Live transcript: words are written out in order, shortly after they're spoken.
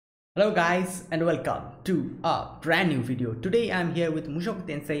Hello guys and welcome to a brand new video. Today I'm here with Mushoku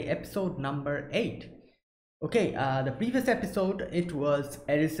Tensei episode number 8. Okay, the previous episode it was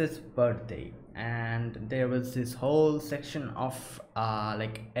Eris's birthday and there was this whole section of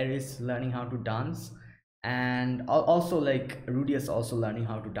like Eris learning how to dance and also like Rudius also learning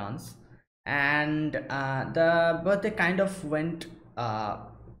how to dance, and the birthday kind of went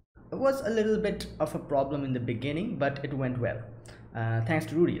it was a little bit of a problem in the beginning, but it went well thanks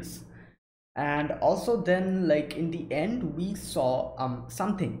to Rudius. And also then like in the end we saw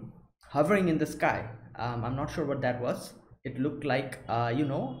something hovering in the sky. I'm not sure what that was. It looked like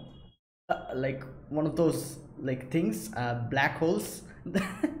like one of those like things, black holes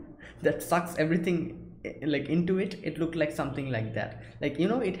that sucks everything like into it. It looked like something like that. Like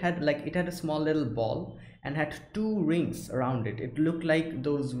it had a small little ball and had two rings around it. It looked like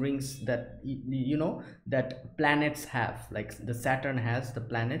those rings that that planets have, like the Saturn has the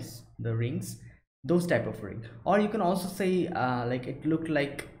planets, the rings, those type of ring. Or you can also say like it looked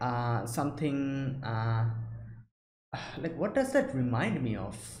like something like what does that remind me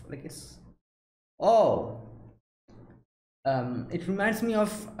of? Like it's oh it reminds me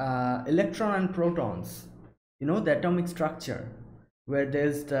of electron and protons, the atomic structure, where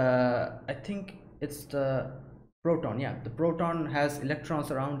there's the, I think it's the proton. Yeah, the proton has electrons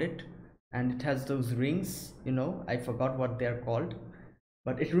around it and it has those rings. I forgot what they're called,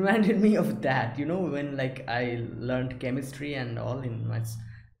 but it reminded me of that, when like I learned chemistry and all in my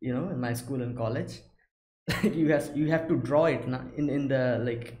in my school and college. You have to draw it in the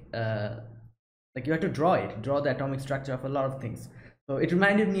like you have to draw the atomic structure of a lot of things. So it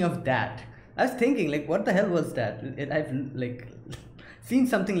reminded me of that. I was thinking like what the hell was that. I've like seen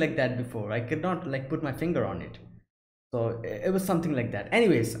something like that before. I could not like put my finger on it. So it was something like that.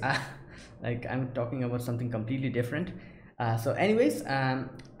 Anyways, like I'm talking about something completely different. So anyways, in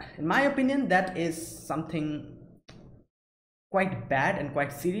my opinion that is something quite bad and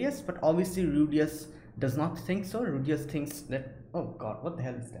quite serious, but obviously Rudius does not think so. Rudius thinks that, oh god, what the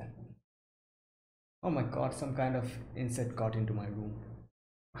hell is that? Oh my god, some kind of insect got into my room.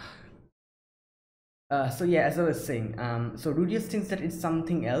 So yeah, as I was saying, so Rudius thinks that it's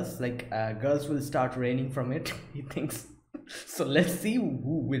something else, like girls will start raining from it. He thinks. So let's see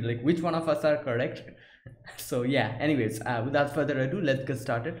who will, like, which one of us are correct. So yeah, anyways, without further ado, let's get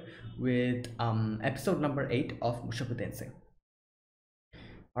started with episode number 8 of Mushoku Tensei.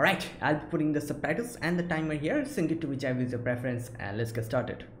 Alright, I'll be putting the subtitles and the timer here. Sync it to whichever is your preference, and let's get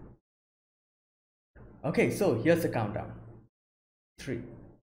started. Okay, so here's the countdown. 3,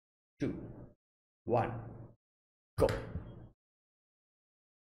 2, 1, go.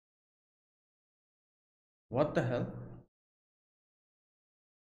 What the hell?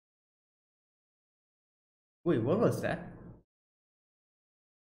 Wait, what was that?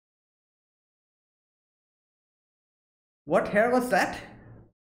 What hair was that?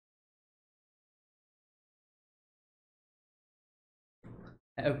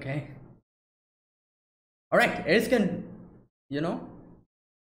 Okay. Alright, Eris can,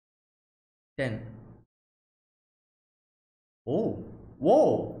 10. Oh,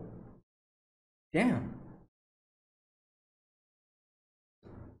 whoa. Damn.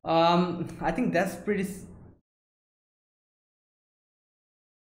 I think that's pretty.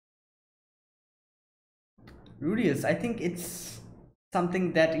 Rudius, I think it's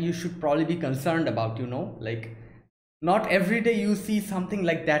something that you should probably be concerned about, like not every day you see something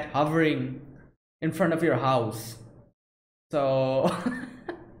like that hovering in front of your house. So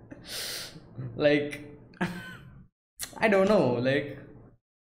like I don't know, like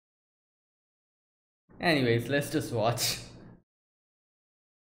anyways, let's just watch.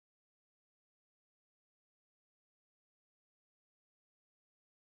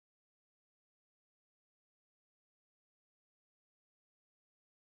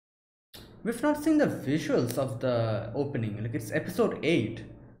 We've not seen the visuals of the opening. Like it's episode 8.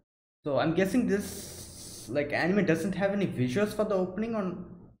 So I'm guessing this like anime doesn't have any visuals for the opening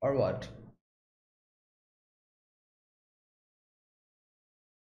or what?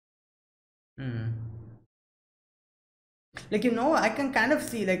 Hmm. Like I can kind of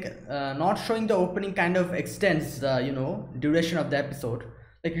see like not showing the opening kind of extends the duration of the episode.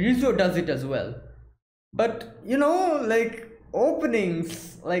 Like Rizzo does it as well. But like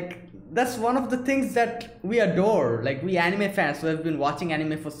openings, like that's one of the things that we adore, like we anime fans who have been watching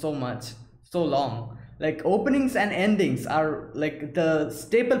anime for so long. Like openings and endings are like the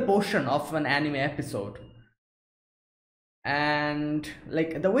staple portion of an anime episode. And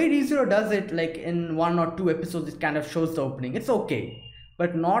like the way ReZero does it, like in 1 or 2 episodes it kind of shows the opening, it's okay.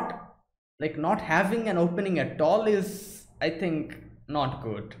 But not having an opening at all is, I think, not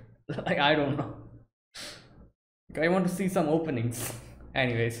good. Like, I don't know. I want to see some openings.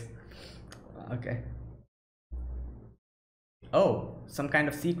 Anyways, okay. Oh, some kind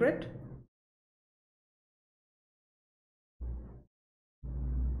of secret?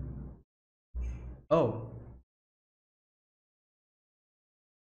 Oh,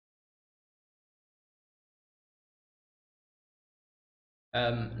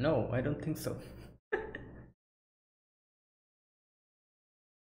 no, I don't think so.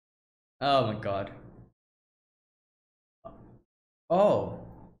 Oh my god. Oh,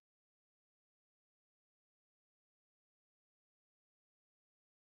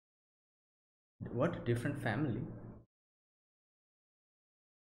 what different family?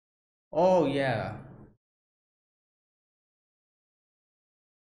 Oh yeah,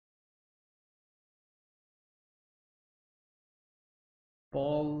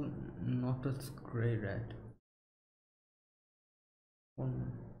 Paul Notice Grey Rat.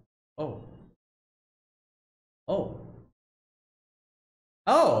 Oh, oh,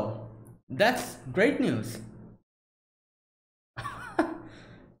 oh, that's great news.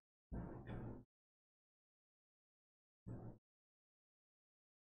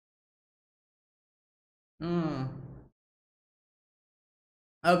 Hmm.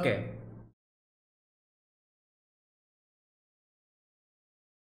 Okay.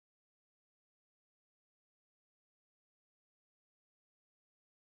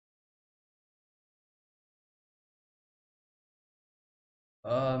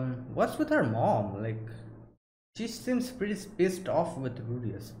 What's with her mom? Like, she seems pretty pissed off with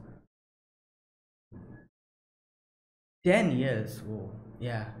Rudius. 10 years. Whoa.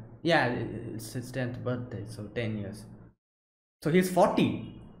 Yeah. Yeah, it's his 10th birthday, so 10 years. So he's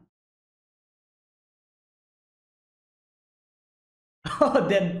 40. Oh,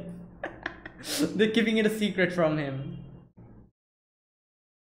 then they're keeping it a secret from him.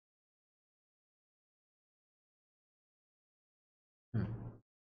 Hmm.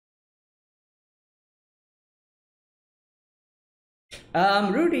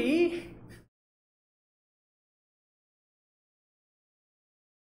 Rudy.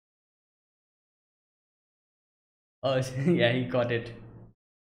 Oh, yeah, he got it.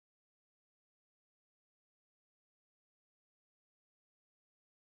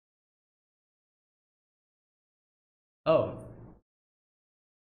 Oh,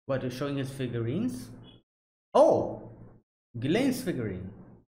 what, you're showing his figurines? Oh, Ghislaine's figurine.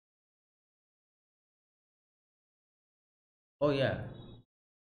 Oh, yeah.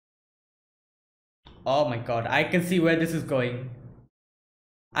 Oh my god, I can see where this is going.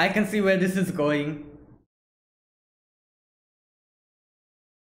 I can see where this is going.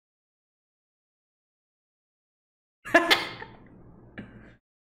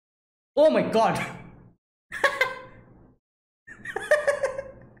 Oh my god.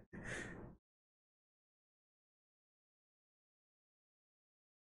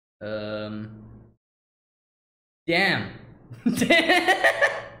 Um, damn.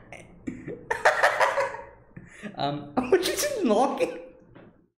 What is he knocking?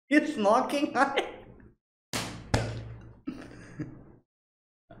 He's knocking on it.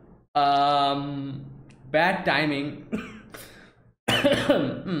 Um, Bad timing.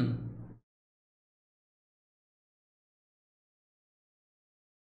 Hmm.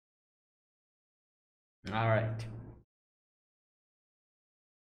 All right.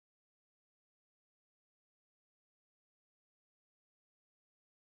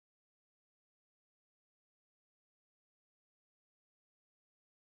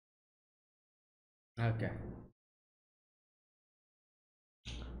 Okay.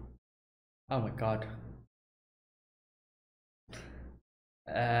 Oh my god.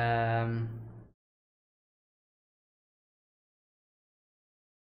 Um,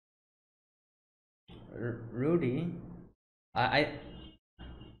 Rudy. I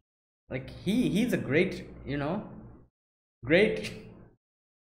like he's a great, great.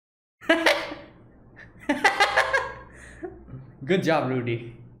 Good job,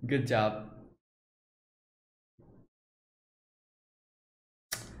 Rudy. Good job.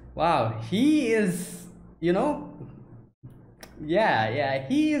 Wow, he is, you know, yeah, yeah,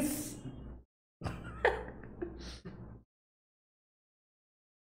 he is.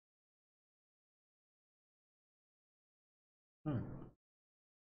 Hmm.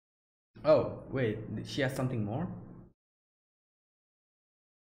 Oh, wait, she has something more?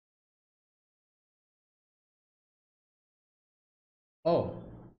 Oh,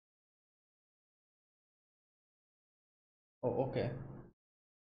 oh, okay.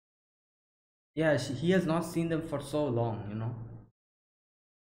 Yeah, he has not seen them for so long.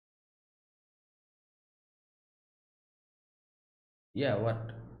 Yeah,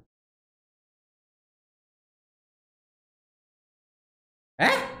 what?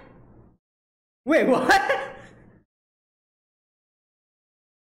 Wait, what?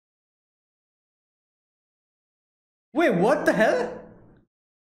 Wait, what the hell?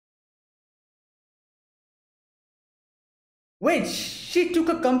 Wait, she took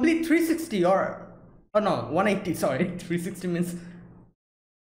a complete 360 or oh no, 180, sorry. 360 means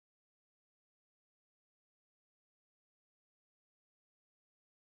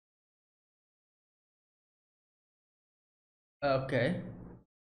okay.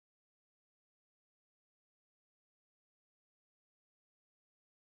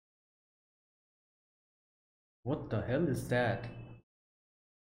 What the hell is that?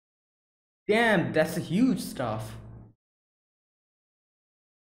 Damn, that's a huge stuff.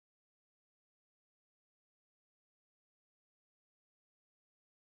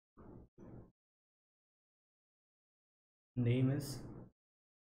 Name is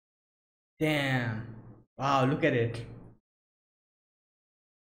damn. Wow, look at it.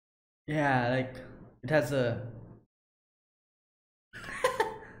 Yeah, like it has a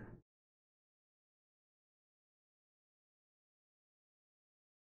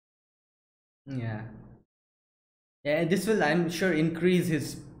yeah. Yeah, this will I'm sure increase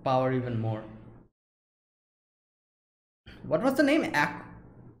his power even more. What was the name?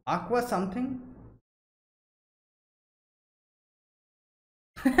 Aqua something?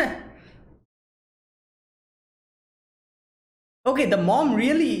 Okay, the mom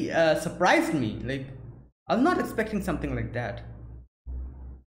really surprised me. Like, I was not expecting something like that.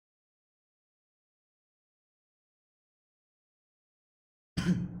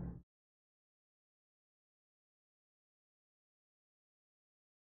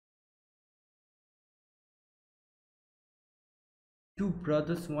 Two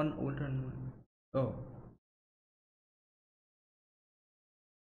brothers, one older and one. Oh,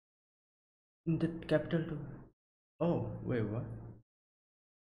 in the capital too. Oh, wait, what?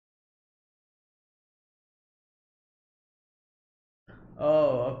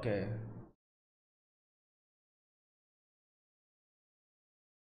 Oh, okay.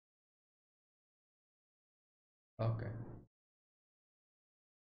 Okay.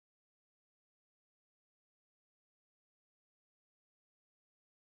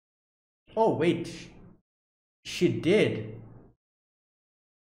 Oh, wait. She did.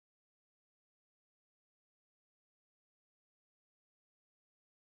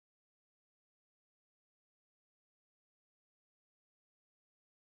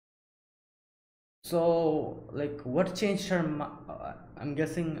 So, like, what changed her? I'm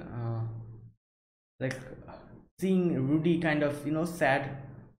guessing, like, seeing Rudy kind of, sad.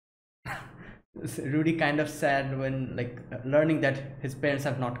 Rudy kind of sad when, like, learning that his parents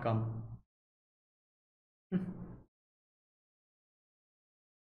have not come.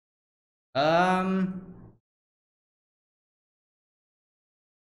 Um.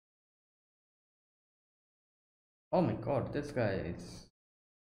 Oh my God, this guy is.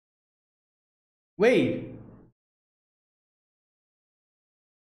 Wait,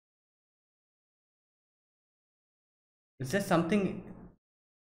 is there something?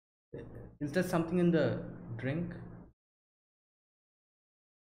 Is there something in the drink?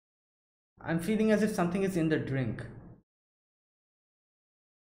 I'm feeling as if something is in the drink.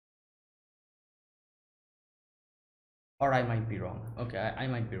 Or I might be wrong. Okay, I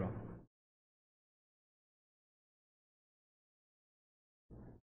might be wrong.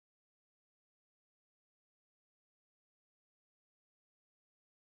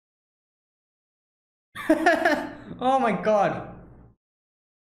 Oh my God.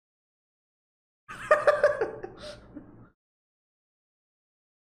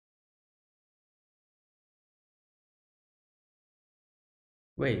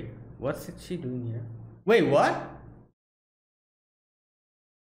 Wait, what's she doing here? Wait, what?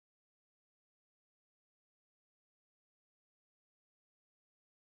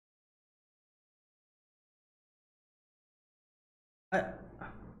 I,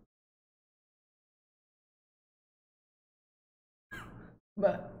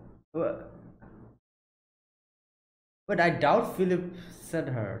 but, but, but I doubt Philip said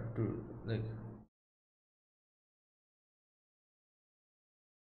her to like.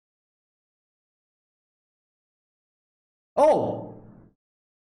 Oh,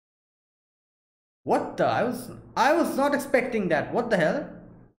 what the? I was not expecting that. What the hell?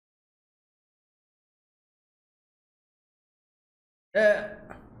 Uh,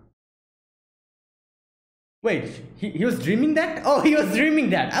 Wait, he was dreaming that? Oh, he was dreaming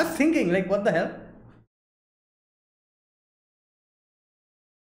that. I was thinking, like, what the hell?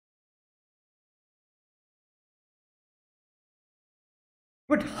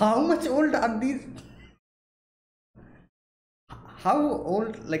 But how much old are these? How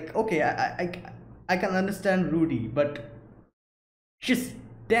old? Like, okay, I I can understand Rudy, but she's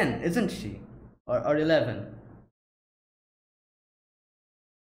 10, isn't she? Or 11.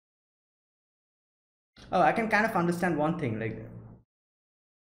 Oh, I can kind of understand one thing, like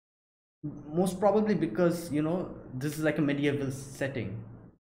most probably because this is like a medieval setting.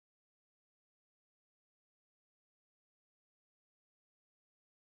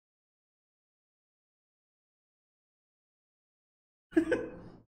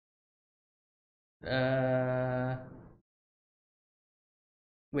 Uh,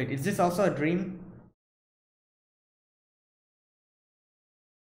 Wait, is this also a dream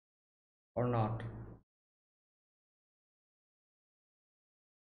or not?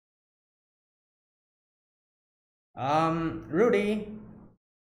 Rudy,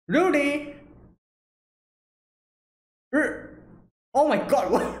 Rudy, oh my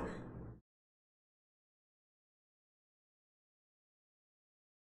God, what?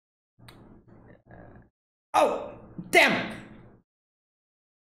 Oh, damn!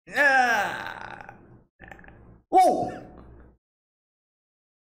 Ah! Oh!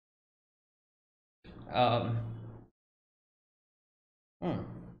 Um. Hmm.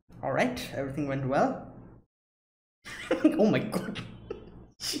 All right, everything went well. Oh my God,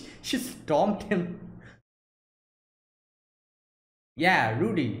 she stomped him. Yeah,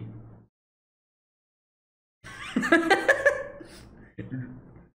 Rudy.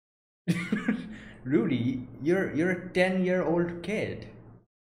 Rudy, you're a 10-year-old kid.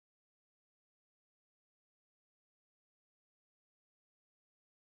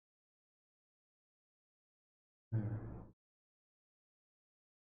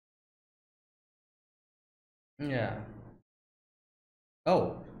 Yeah.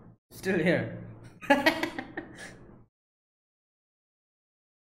 Oh, still here.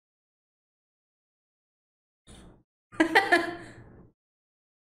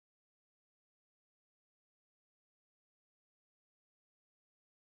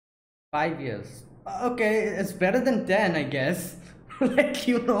 5 years. Okay, it's better than 10, I guess. Like,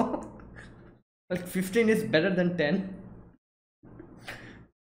 like 15 is better than 10.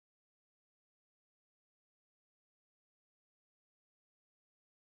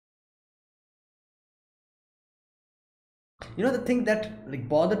 The thing that like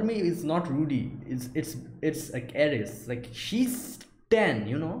bothered me is not Rudy. It's like Eris. Like she's 10,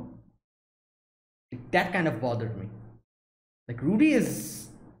 Like, that kind of bothered me. Like Rudy is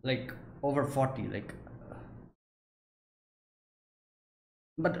like over 40, like,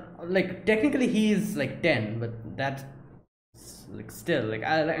 but like technically he is like 10, but that's like still like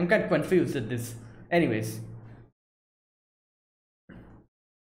I'm kind of confused at this. Anyways.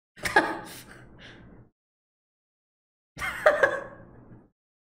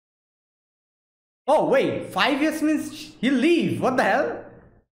 Oh wait, 5 years means he'll leave. What the hell?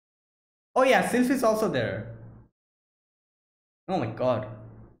 Oh yeah, Sylph is also there. Oh my God.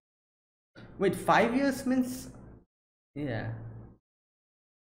 Wait, 5 years means yeah.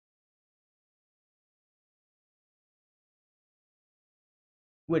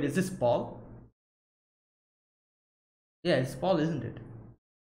 Wait, is this Paul? Yeah, it's Paul, isn't it?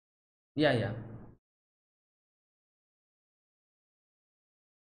 Yeah, yeah.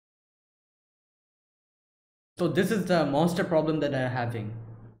 So this is the monster problem that I'm having.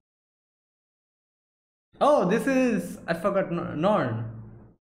 Oh, this is I forgot Norn.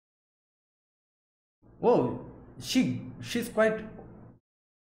 Whoa, she's quite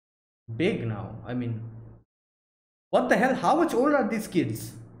big now. I mean, what the hell? How much old are these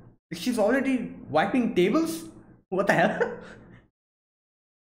kids? She's already wiping tables? What the hell?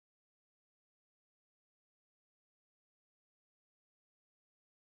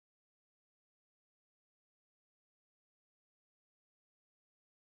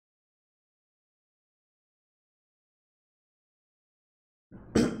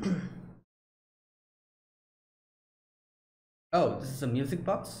 Oh, this is a music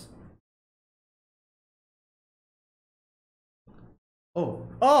box? Oh,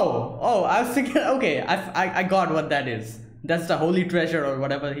 I was thinking, okay, I got what that is. That's the holy treasure or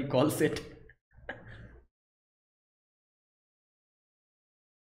whatever he calls it.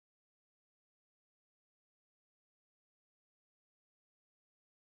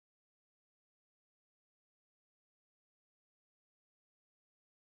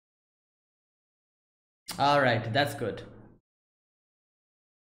 All right, that's good.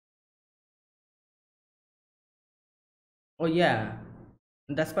 Oh, yeah,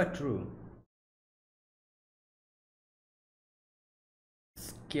 that's quite true.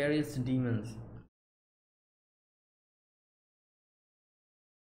 Scariest demons.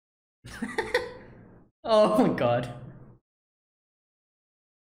 Oh my God.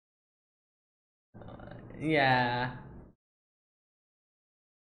 Yeah.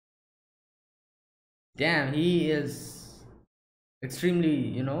 Damn, he is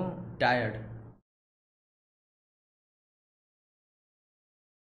extremely, tired.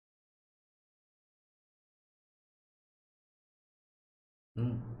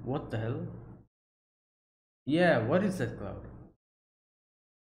 What the hell? Yeah, what is that cloud?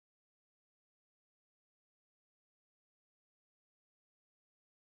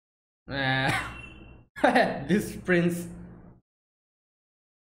 Uh, this prince.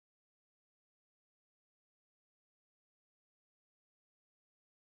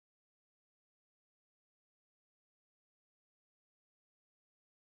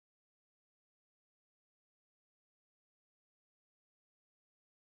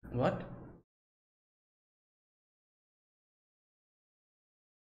 What?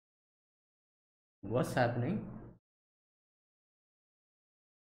 What's happening?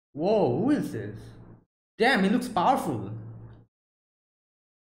 Whoa, who is this? Damn, he looks powerful.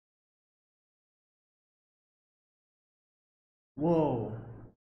 Whoa.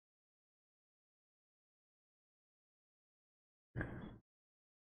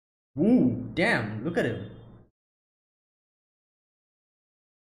 Ooh, damn, look at him.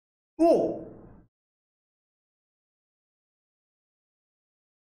 Whoa.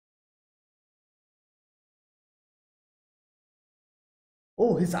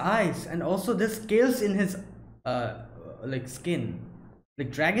 Oh, his eyes, and also the scales in his uh like skin,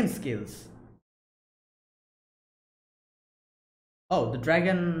 like dragon scales. Oh, the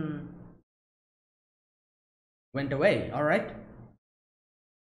dragon went away. All right.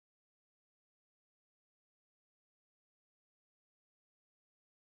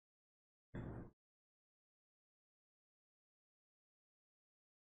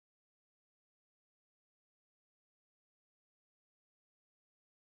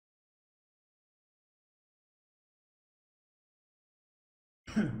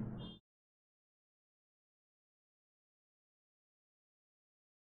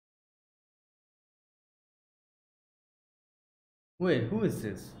 Wait, who is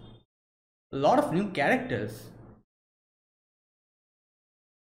this? A lot of new characters.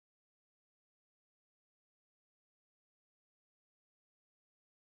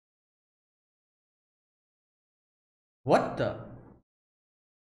 What the?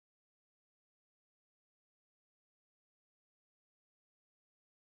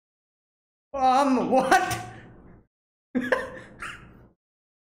 What?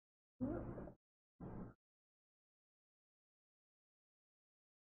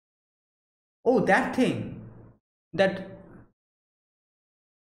 Oh, that thing. That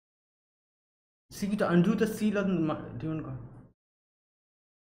see to undo the seal of the demon god.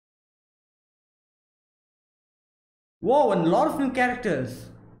 Whoa, and a lot of new characters.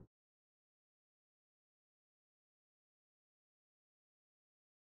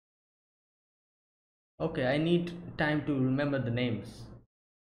 Okay, I need time to remember the names.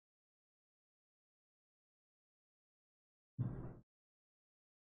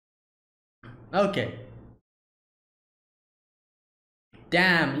 Okay.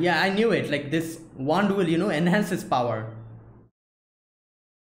 Damn, yeah, I knew it. Like this wand will, enhance his power.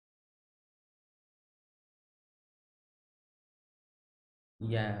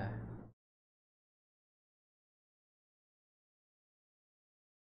 Yeah.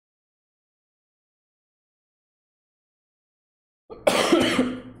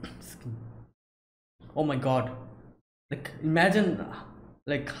 Oh my god. Like imagine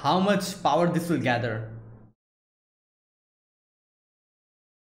like how much power this will gather.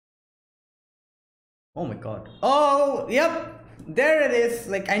 Oh my god. Oh, yep. There it is.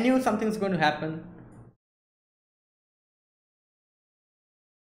 Like I knew something's going to happen.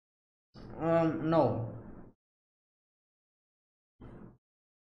 No.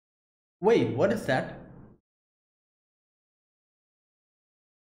 Wait, what is that?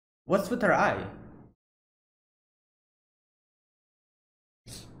 What's with her eye?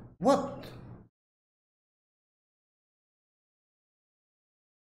 What?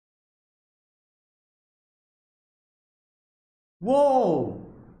 Whoa!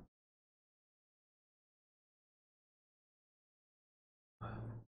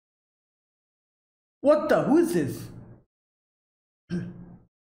 What the? Who is this?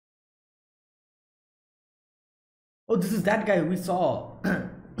 Oh, this is that guy we saw.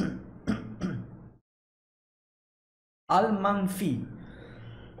 Almanfi.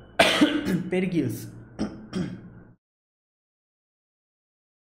 Pergius.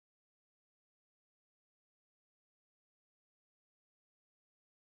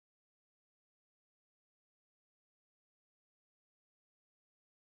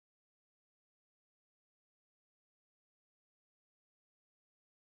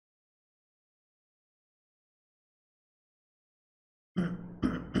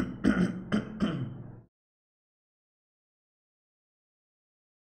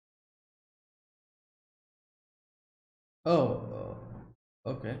 Oh,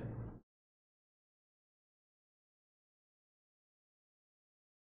 okay.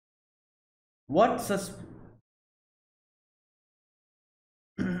 What sus?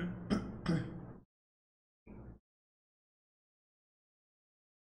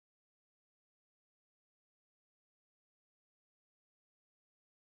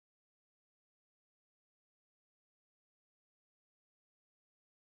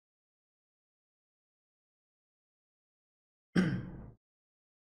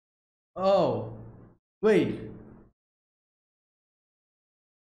 Oh, wait.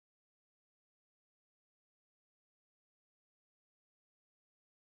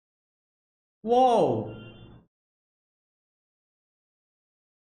 Whoa.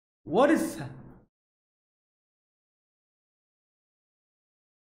 What is?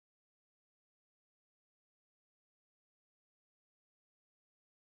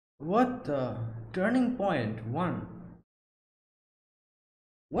 What the turning point? One.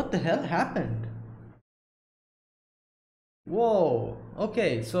 What the hell happened? Whoa.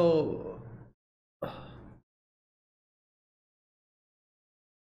 Okay, so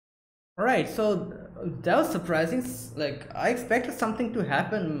all right, so that was surprising. Like I expected something to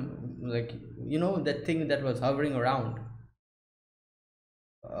happen, like that thing that was hovering around.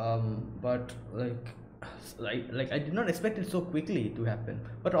 But like I did not expect it so quickly to happen.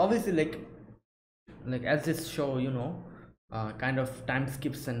 But obviously, like as this show, kind of time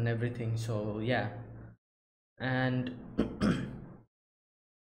skips and everything. So yeah, and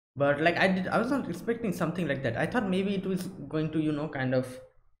but like I was not expecting something like that. I thought maybe it was going to kind of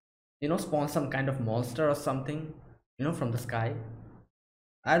spawn some kind of monster or something from the sky.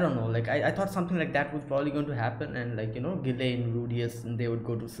 I don't know, like I thought something like that was probably going to happen, and like Ghislaine, Rudius, and they would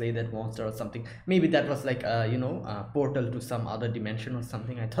go to slay that monster or something. Maybe that was like a portal to some other dimension or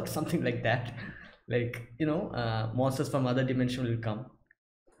something. I thought something like that. Like monsters from other dimension will come,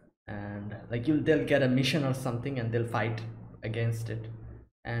 and like they'll get a mission or something, and they'll fight against it,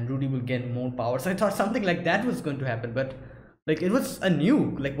 and Rudy will gain more powers. I thought something like that was going to happen, but like it was a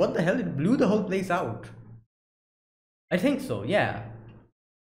nuke. Like what the hell? It blew the whole place out. I think so, yeah.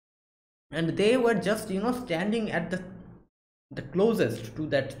 And they were just standing at the closest to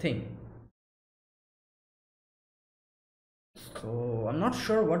that thing. So I'm not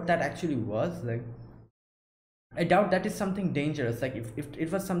sure what that actually was. Like I doubt that is something dangerous. Like if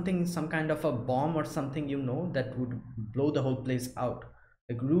it was something, some kind of a bomb or something, that would blow the whole place out.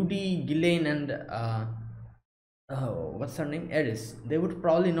 Like Rudy, Ghislaine, and oh, what's her name, Eris, they would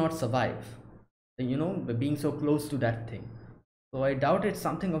probably not survive, being so close to that thing. So I doubt it's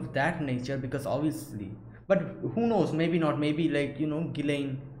something of that nature, because obviously, but who knows, maybe not. Maybe like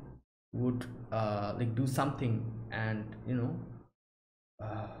Ghislaine would like do something, and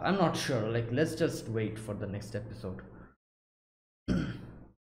I'm not sure. Like let's just wait for the next episode.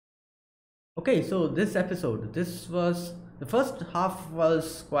 Okay, so this episode, this was the first half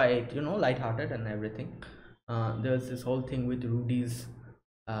was quite lighthearted and everything. There's this whole thing with Rudy's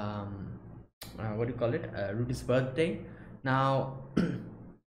um what do you call it, Rudy's birthday. Now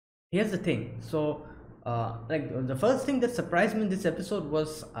here's the thing. So like the first thing that surprised me in this episode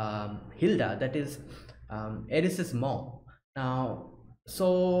was Hilda, that is Eris's mom. Now,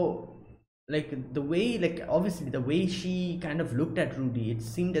 so like the way, like obviously the way she kind of looked at Rudy, it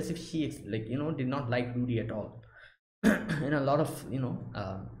seemed as if she like did not like Rudy at all. In a lot of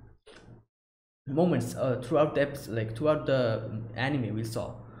moments throughout the episode, like throughout the anime we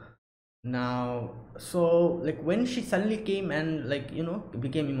saw. Now, so like when she suddenly came and like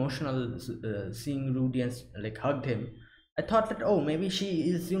became emotional, seeing Rudy and like hugged him, I thought that, oh, maybe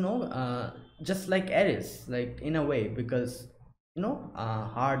she is just like Ares, like in a way, because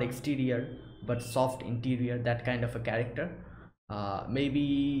hard exterior but soft interior, that kind of a character.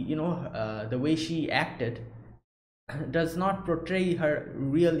 Maybe the way she acted does not portray her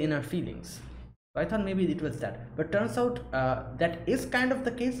real inner feelings. So I thought maybe it was that, but turns out that is kind of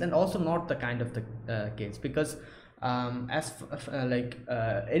the case, and also not the kind of the case, because like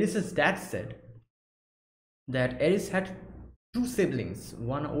Eris's dad said that Eris had two siblings,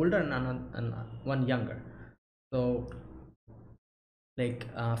 one older and one younger. So like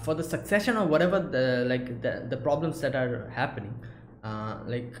for the succession or whatever, the like the problems that are happening,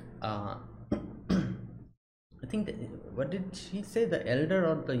 like I think what did she say, the elder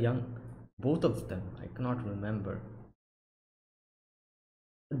or the young, both of them, I cannot remember.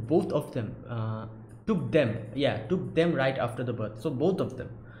 Both of them took them, yeah, took them right after the birth. So both of them,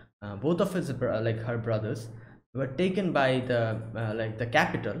 both of like her brothers, were taken by the like the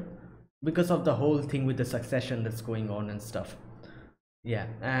capital, because of the whole thing with the succession that's going on and stuff. Yeah,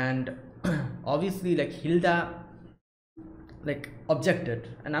 and obviously like Hilda, like objected,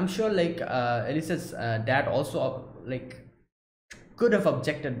 and I'm sure like Elisa's dad also like could have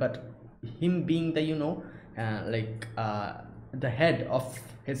objected, but him being the the head of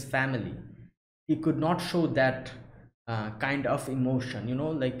his family, he could not show that kind of emotion,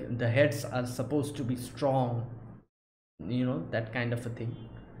 like the heads are supposed to be strong, that kind of a thing.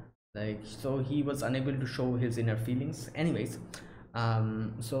 Like, so he was unable to show his inner feelings. Anyways,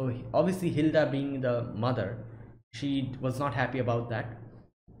 so obviously Hilda, being the mother, she was not happy about that,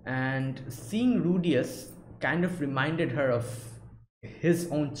 and seeing Rudius kind of reminded her of his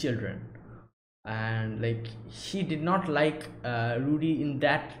own children, and like she did not like Rudy in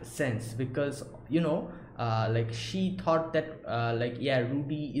that sense, because like she thought that like, yeah,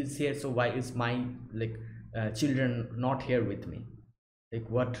 Rudy is here, so why is my like children not here with me? Like,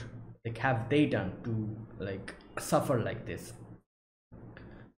 what like have they done to like suffer like this?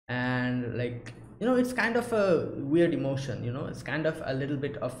 And like, it's kind of a weird emotion, it's kind of a little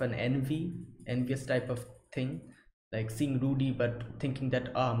bit of an envious type of thing, like seeing Rudy but thinking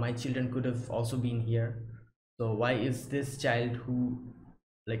that, my children could have also been here, so why is this child who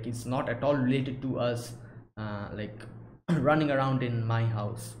like is not at all related to us like running around in my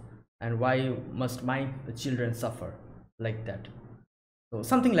house, and why must my children suffer like that? So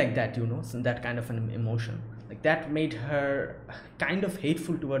something like that, so that kind of an emotion, like that made her kind of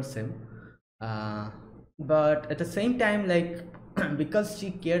hateful towards him. uh, but at the same time, like because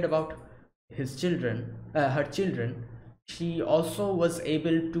she cared about her children, she also was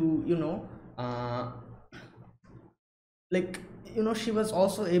able to like she was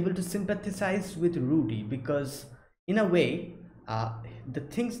also able to sympathize with Rudy, because in a way, the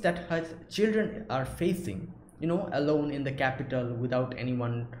things that her children are facing, alone in the capital without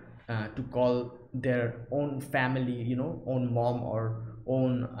anyone to call their own family, own mom or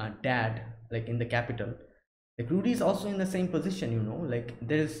own dad, like in the capital. Like Rudy is also in the same position, like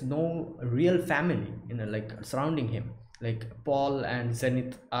there is no real family, like surrounding him. Like Paul and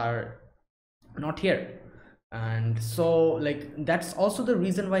Zenith are not here, and so like that's also the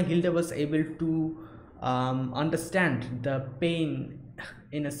reason why Hilda was able to understand the pain,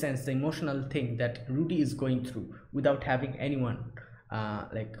 in a sense, the emotional thing that Rudy is going through without having anyone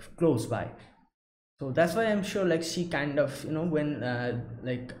like close by. So that's why I'm sure like she kind of, when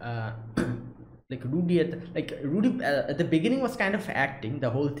like Rudy at the beginning was kind of acting the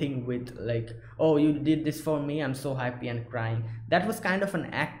whole thing with like, oh, you did this for me, I'm so happy, and crying. That was kind of an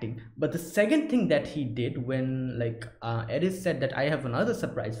acting. But the second thing that he did, when like Eris said that I have another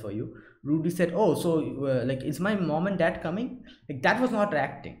surprise for you, Rudy said, oh, so like, is my mom and dad coming? Like that was not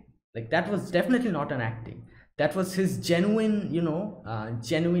acting. Like that was definitely not an acting. That was his genuine,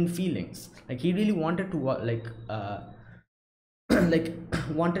 genuine feelings. Like he really wanted to like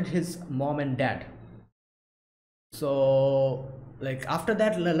wanted his mom and dad. So like after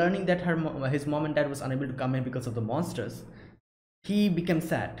that, learning that his mom and dad was unable to come in because of the monsters, he became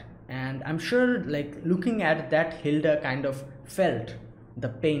sad. And I'm sure like looking at that, Hilda kind of felt the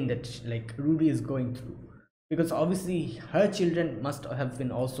pain that like Rudy is going through, because obviously her children must have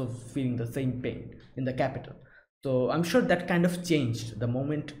been also feeling the same pain in the capital. So I'm sure that kind of changed the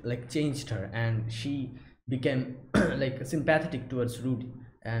moment, like changed her, and she became like sympathetic towards Rudy,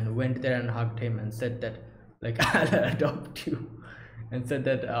 and went there and hugged him and said that like I'll adopt you, and said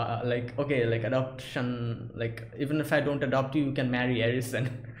that like, okay, like adoption, like even if I don't adopt you, you can marry Eris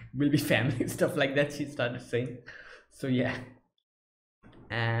and we'll be family, stuff like that she started saying. So yeah.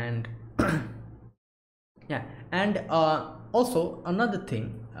 And yeah. And also another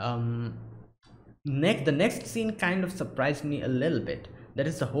thing, the next scene kind of surprised me a little bit. That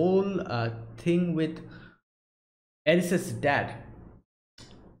is the whole thing with Eris's dad.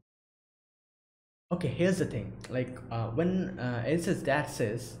 Okay, here's the thing. Like when Eris's dad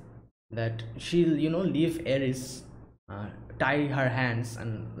says that she'll leave Eris, tie her hands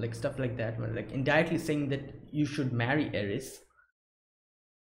and like stuff like that, but like indirectly saying that you should marry Eris.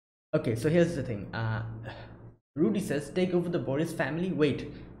 Okay, so here's the thing. Rudy says, take over the Boris family.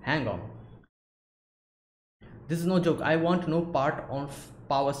 Wait, hang on. This is no joke. I want no part of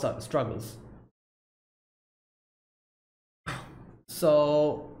power struggles.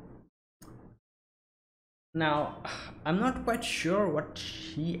 So now I'm not quite sure what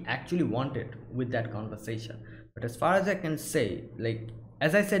she actually wanted with that conversation. But as far as I can say, like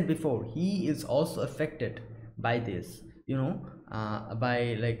as I said before, he is also affected by this,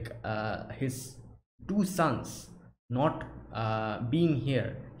 by like his two sons not being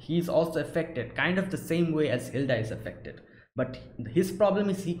here. He's also affected kind of the same way as Hilda is affected, but his problem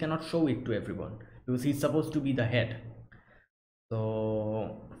is he cannot show it to everyone because he's supposed to be the head.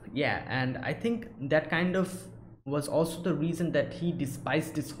 So yeah, and I think that kind of was also the reason that he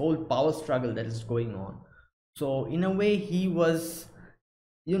despised this whole power struggle that is going on. So in a way he was,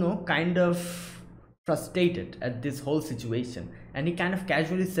 kind of frustrated at this whole situation, and he kind of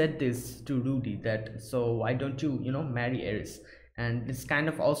casually said this to Rudy, that so why don't you, marry Eris. And this kind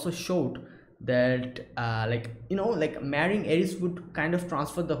of also showed that like marrying Eris would kind of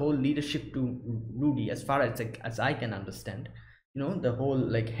transfer the whole leadership to Rudy, as far as like as I can understand. The whole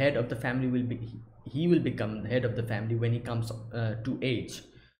like head of the family will be, he will become the head of the family when he comes to age.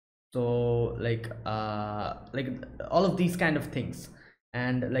 So like all of these kind of things,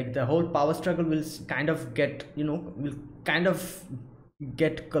 and like the whole power struggle will kind of get, will kind of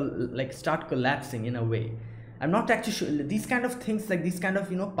like start collapsing in a way. I'm not actually sure, these kind of things, like these kind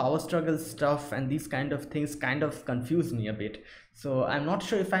of, power struggle stuff and these kind of things kind of confuse me a bit. So I'm not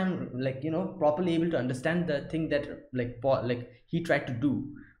sure if I'm like, properly able to understand the thing that like like he tried to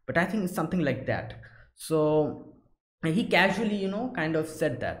do, but I think it's something like that. So he casually, kind of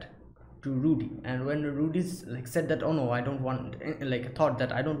said that to Rudy. And when Rudy's like said that, oh no, I don't want, like thought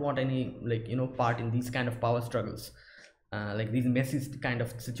that I don't want any like, part in these kind of power struggles, like these messy kind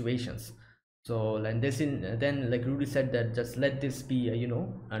of situations. So and this in then like Rudy said that just let this be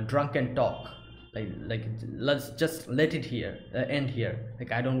a, a drunken talk, like let's just let it here end here,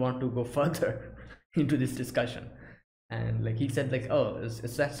 like I don't want to go further into this discussion. And like he said like, oh, is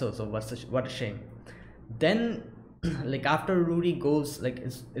that so, what a shame. Then like after Rudy goes, like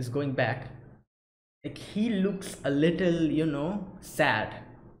is going back, like he looks a little, sad.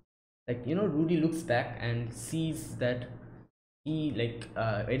 Like, Rudy looks back and sees that he like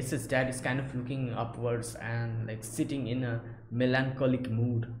Eris's dad is kind of looking upwards and like sitting in a melancholic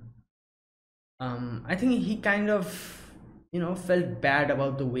mood. I think he kind of, felt bad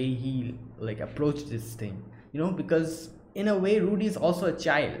about the way he like approached this thing, because in a way Rudy is also a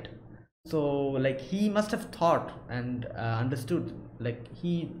child. So like he must have thought and understood, like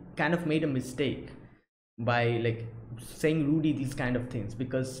he kind of made a mistake by like saying Rudy these kind of things,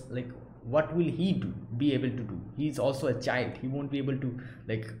 because like what will he be able to do? He's also a child, he won't be able to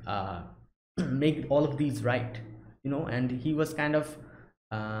like make all of these right, and he was kind of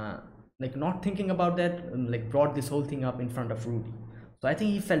uh, like not thinking about that, like brought this whole thing up in front of Rudy. So I think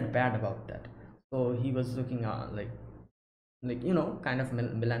he felt bad about that. So he was looking like kind of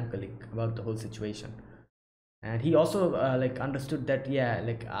melancholic about the whole situation. And he also like understood that, yeah,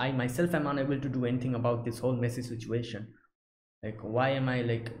 like I myself am unable to do anything about this whole messy situation. Like why am I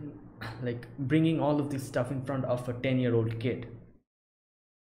like like bringing all of this stuff in front of a 10-year-old kid?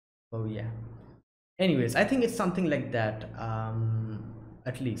 Oh yeah. Anyways, I think it's something like that,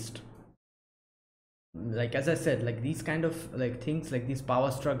 at least. Like as I said, like these kind of like things, like these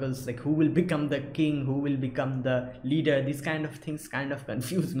power struggles, like who will become the king, who will become the leader, these kind of things kind of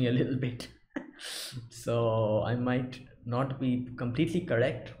confuse me a little bit. So I might not be completely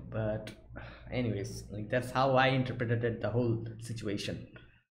correct, but anyways, like that's how I interpreted the whole situation.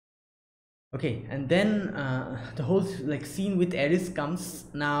 Okay, and then the whole like scene with Eris comes.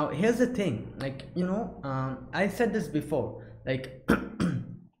 Now here's the thing, like I said this before, like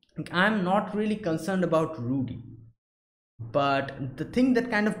like, I'm not really concerned about Rudy, but the thing that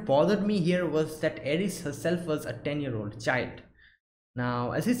kind of bothered me here was that Eris herself was a 10-year-old child.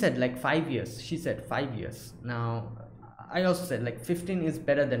 Now as he said, like 5 years, she said 5 years. Now I also said like 15 is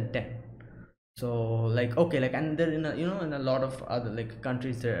better than 10. So like okay, like, and there in a, in a lot of other like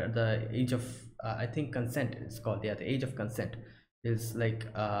countries, there the age of I think consent is called, yeah, the age of consent is like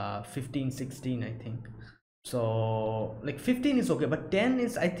 15, 16, I think. So like 15 is okay, but 10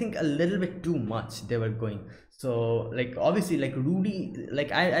 is I think a little bit too much they were going. So like obviously like Rudy,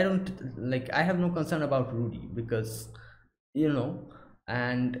 like I don't like, I have no concern about Rudy, because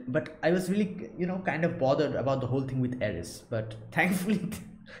and but I was really kind of bothered about the whole thing with Eris, but thankfully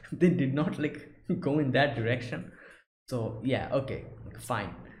they did not like go in that direction. So yeah, okay,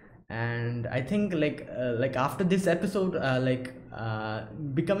 fine. And I think like after this episode,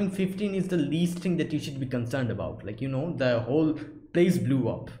 becoming 15 is the least thing that you should be concerned about. Like the whole place blew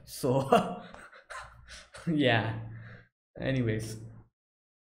up, so yeah. Anyways,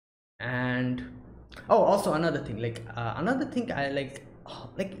 and oh, also another thing, like another thing I like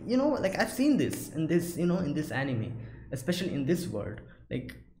like I've seen this in this in this anime, especially in this world.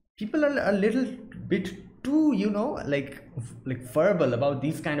 Like people are a little bit too like verbal about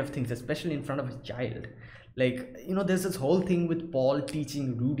these kind of things, especially in front of a child. Like there's this whole thing with Paul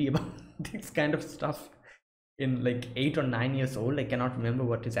teaching Rudy about this kind of stuff in like 8 or 9 years old. I cannot remember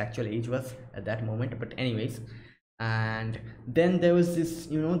what his actual age was at that moment, but anyways. And then there was this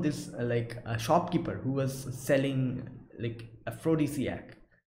this like a shopkeeper who was selling like aphrodisiac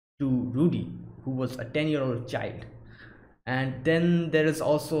to Rudy. who was a 10-year-old child. And then there is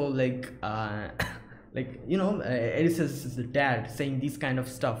also like like Eris's dad saying these kind of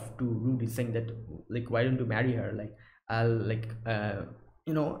stuff to Rudy, saying that like, why don't you marry her, like I'll like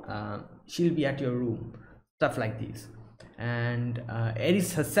she'll be at your room, stuff like these. And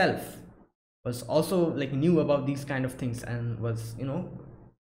Eris herself was also like knew about these kind of things, and was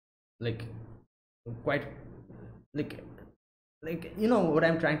like quite like what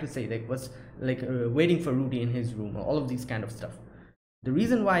I'm trying to say, like was like waiting for Rudy in his room, all of these kind of stuff. The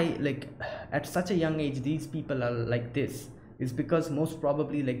reason why like at such a young age these people are like this is because most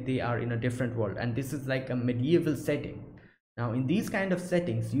probably like they are in a different world, and this is like a medieval setting. Now in these kind of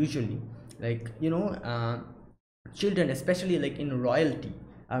settings, usually like children, especially like in royalty,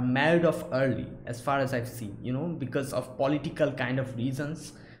 are married off early, as far as I've seen, because of political kind of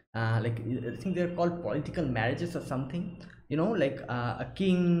reasons. Like I think they're called political marriages or something. Like a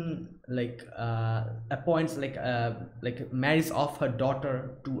king like appoints like marries off her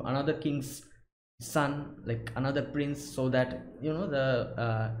daughter to another king's son, like another prince, so that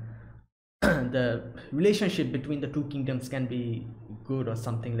the the relationship between the two kingdoms can be good or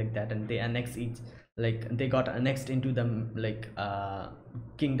something like that, and they annex each, like they got annexed into the like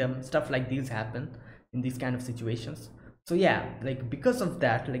kingdom, stuff like these happen in these kind of situations. So yeah, like because of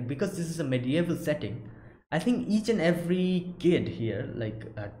that, like because this is a medieval setting, I think each and every kid here,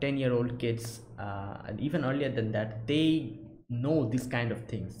 like 10-year-old kids, and even earlier than that, they know these kind of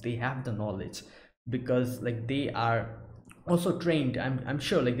things, they have the knowledge, because like they are also trained. I'm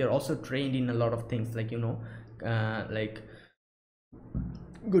sure like they're also trained in a lot of things, like like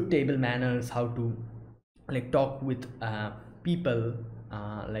good table manners, how to like talk with people,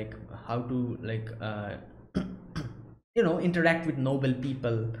 like how to like interact with noble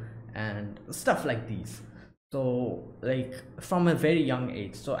people and stuff like these. So like from a very young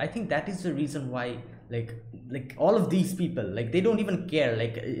age, so I think that is the reason why like all of these people, like they don't even care,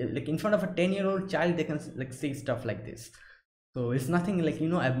 like in front of a 10-year-old child they can like say stuff like this. So it's nothing like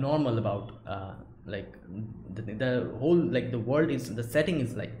abnormal about like the whole like the world is, the setting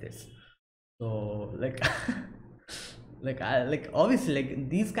is like this. So like like I like obviously like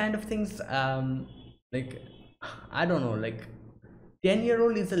these kind of things, like I don't know, like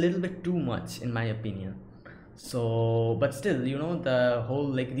 10-year-old is a little bit too much in my opinion. So but still, the whole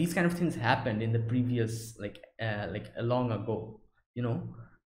like these kind of things happened in the previous like long ago, you know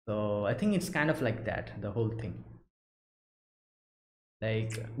so I think it's kind of like that, the whole thing.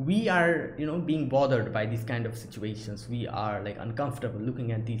 Like we are being bothered by these kind of situations, we are like uncomfortable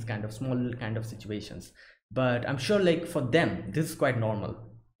looking at these kind of small kind of situations, but I'm sure like for them this is quite normal,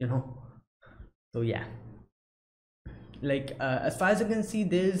 you know so yeah, like as far as I can see,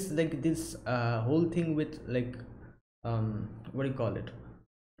 there's like this whole thing with like what do you call it,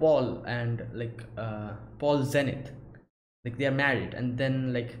 Paul and like Paul Zenith, like they are married, and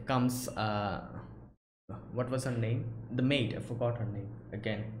then like comes what was her name, the maid, I forgot her name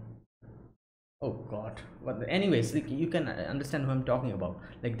again. Oh god, but anyways, like you can understand who I'm talking about.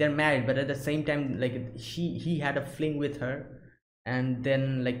 Like they're married, but at the same time like he had a fling with her, and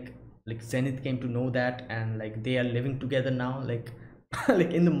then like Zenith came to know that, and like they are living together now, like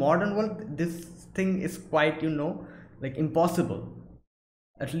like in the modern world this thing is quite like impossible.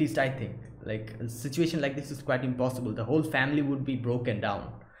 At least I think like a situation like this is quite impossible. The whole family would be broken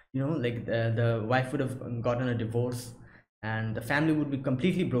down, like the wife would have gotten a divorce, and the family would be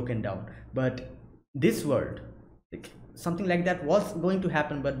completely broken down. But this world, like something like that was going to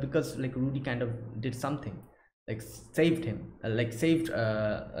happen, but because like Rudy kind of did something, like saved him, like saved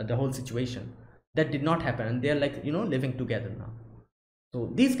the whole situation, that did not happen, and they're like living together now.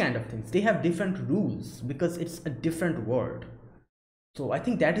 So these kind of things, they have different rules because it's a different world. So I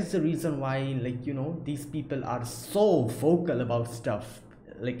think that is the reason why like these people are so vocal about stuff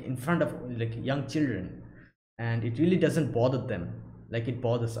like in front of like young children, and it really doesn't bother them like it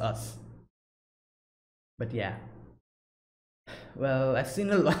bothers us. But yeah, well, I've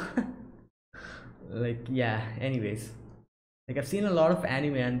seen a lot like yeah, anyways, like I've seen a lot of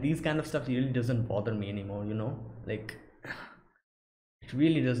anime, and these kind of stuff really doesn't bother me anymore, like it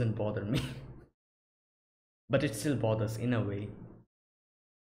really doesn't bother me. But it still bothers in a way.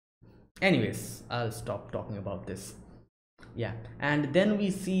 Anyways, I'll stop talking about this. Yeah, and then we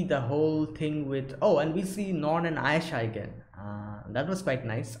see the whole thing with, oh, and we see Non and Aisha again. That was quite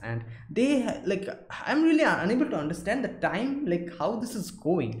nice, and they like, I'm really unable to understand the time, like how this is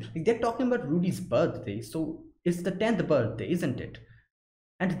going. Like they're talking about Rudy's birthday, so it's the 10th birthday, isn't it?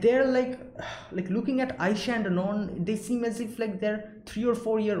 And they're like like looking at Aisha and Non, they seem as if like they're 3 or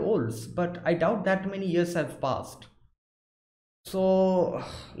 4 year olds, but I doubt that many years have passed. So,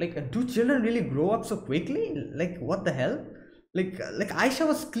 like, do children really grow up so quickly? Like, what the hell? Like Aisha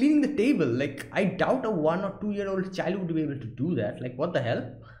was cleaning the table. Like, I doubt a 1 or 2 year old child would be able to do that. Like, what the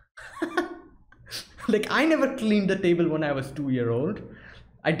hell? Like, I never cleaned the table when I was 2 year old.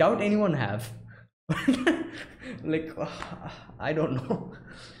 I doubt anyone have. Like, I don't know.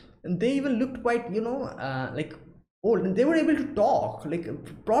 And they even looked quite, like old. And they were able to talk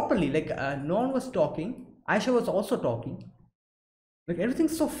like properly. Like, no one was talking. Aisha was also talking. Like,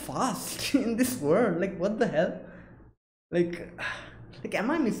 everything's so fast in this world. Like, what the hell? Like, like,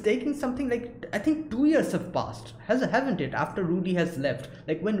 am I mistaking something? Like, I think 2 years have passed, haven't it? After Rudy has left,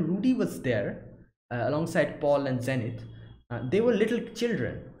 like when Rudy was there, alongside Paul and Zenith, they were little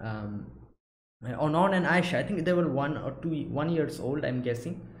children. Onon and Aisha, I think they were 1 years old, I'm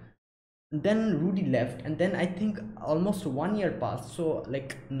guessing. Then Rudy left, and then I think almost 1 year passed. So,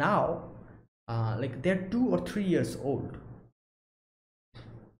 like, now, like, they're 2 or 3 years old.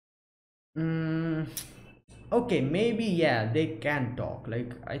 Mm, okay, maybe, yeah, they can talk.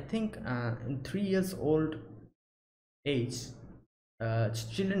 Like, I think in 3 years old age,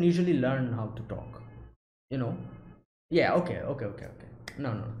 children usually learn how to talk, you know. Yeah, okay.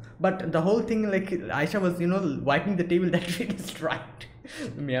 No. But the whole thing, like, Aisha was, wiping the table, that really distracted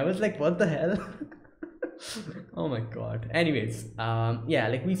me. I was like, what the hell? Oh my god. Anyways, yeah,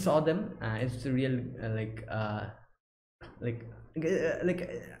 like, we saw them. It's a real, like, like,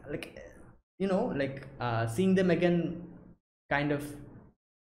 like, seeing them again kind of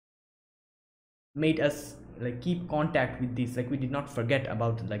made us like keep contact with these. Like, we did not forget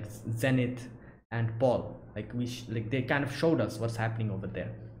about, like, Zenith and Paul. Like, like, they kind of showed us what's happening over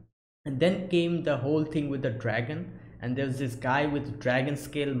there. And then came the whole thing with the dragon, and there's this guy with dragon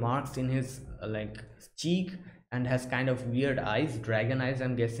scale marks in his like cheek, and has kind of weird eyes, dragon eyes,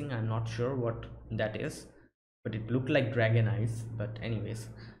 I'm guessing. I'm not sure what that is, but it looked like dragon eyes. But anyways,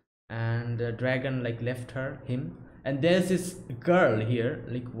 and the dragon, like, left him. And there's this girl here,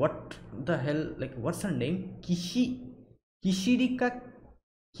 like, what the hell, like, what's her name? Kishirika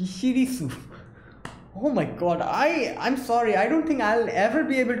Kishirisu. Oh my god, I'm sorry, I don't think I'll ever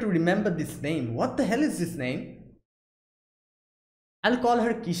be able to remember this name. What the hell is this name? I'll call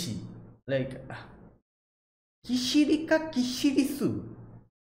her Kishi. Like, Kishirika Kishirisu.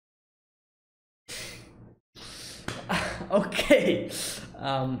 Okay.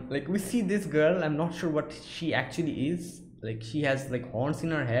 Like, we see this girl. I'm not sure what she actually is. Like, she has, like, horns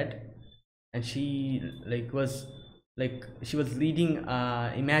in her head, and she, like, was, like, she was leading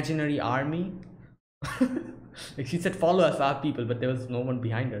imaginary army. Like, she said, follow us, our people, but there was no one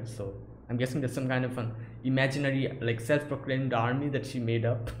behind her. So I'm guessing there's some kind of an imaginary, like, self-proclaimed army that she made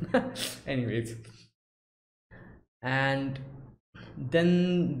up. Anyways, and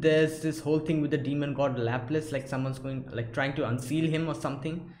then there's this whole thing with the demon god Lapis. Like, someone's going, like, trying to unseal him or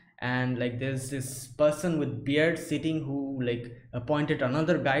something. And, like, there's this person with beard sitting who, like, appointed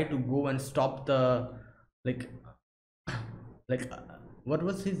another guy to go and stop the, like, like, what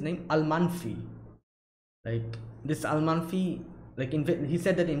was his name? Almanfi. Like, this Almanfi, like, he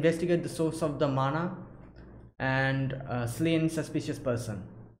said that investigate the source of the mana and slay any suspicious person.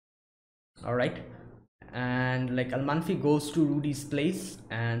 All right. And, like, Almanfi goes to Rudy's place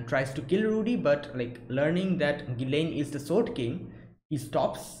and tries to kill Rudy, but, like, learning that Ghislaine is the Sword King, he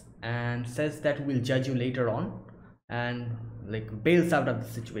stops and says that we'll judge you later on, and, like, bails out of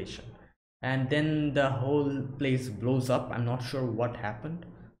the situation. And then the whole place blows up. I'm not sure what happened.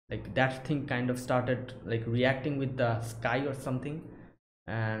 Like, that thing kind of started, like, reacting with the sky or something,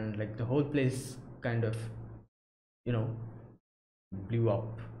 and, like, the whole place kind of, blew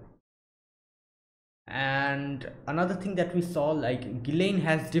up. And another thing that we saw, like, Ghislaine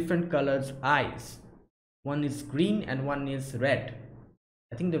has different colors eyes. One is green and one is red.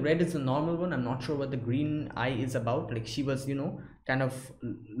 I think the red is the normal one. I'm not sure what the green eye is about. Like, she was, kind of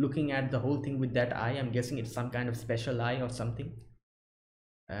looking at the whole thing with that eye. I'm guessing it's some kind of special eye or something.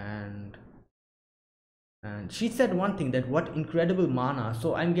 And she said one thing, that what incredible mana.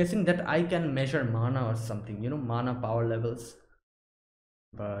 So I'm guessing that I can measure mana or something, mana power levels.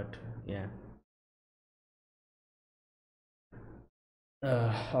 But yeah.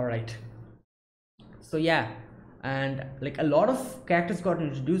 All right. So yeah, and, like, a lot of characters got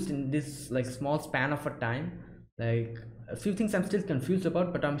introduced in this, like, small span of a time. Like, a few things I'm still confused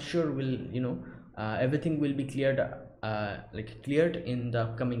about, but I'm sure will, everything will be cleared, like, cleared in the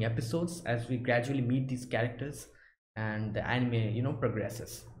upcoming episodes as we gradually meet these characters and the anime,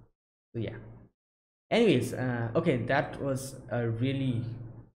 progresses. So yeah. Anyways, okay, that was a really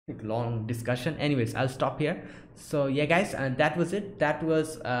like long discussion. Anyways, I'll stop here. So yeah guys, and that was it. That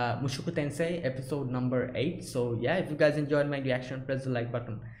was Mushoku Tensei episode number 8. So yeah, if you guys enjoyed my reaction, press the like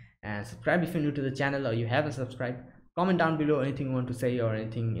button and subscribe if you're new to the channel or you haven't subscribed. Comment down below anything you want to say or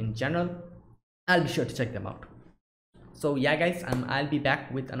anything in general. I'll be sure to check them out. So yeah guys, I'll be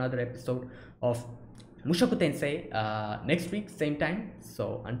back with another episode of Mushoku Tensei next week, same time.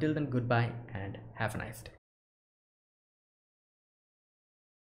 So until then, goodbye and have a nice day.